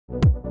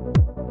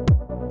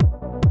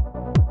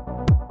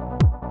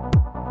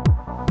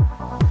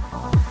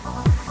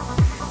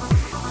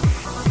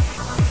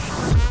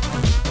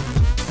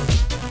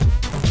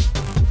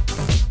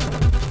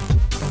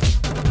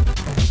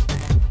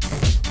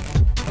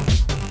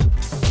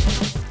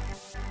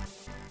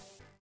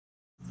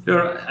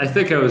I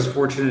think I was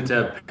fortunate to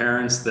have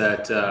parents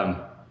that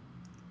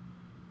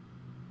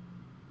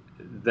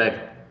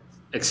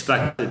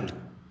expected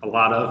a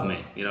lot of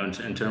me,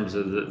 in terms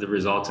of the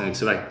results, and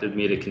expected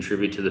me to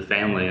contribute to the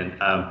family. And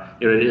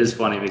it is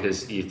funny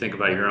because you think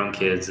about your own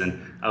kids,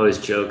 and I always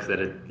joke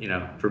that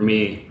for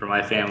me, for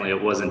my family,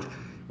 it wasn't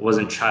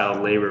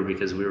child labor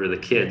because we were the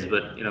kids,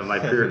 but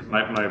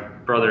my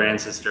brother and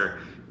sister,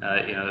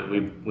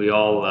 we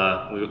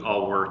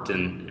all worked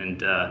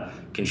and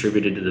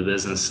contributed to the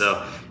business.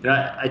 So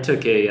I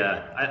took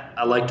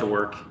I like to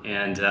work,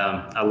 and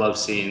I love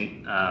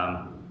seeing.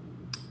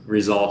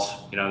 Results,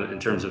 in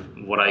terms of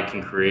what I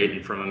can create.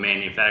 And from a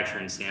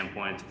manufacturing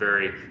standpoint, it's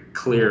very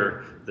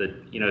clear that,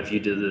 if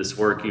you did this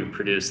work, you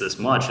produce this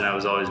much. And I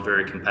was always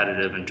very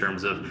competitive in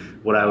terms of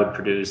what I would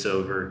produce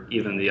over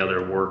even the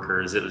other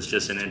workers. It was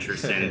just an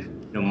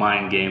interesting,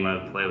 mind game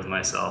I would play with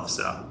myself.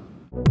 So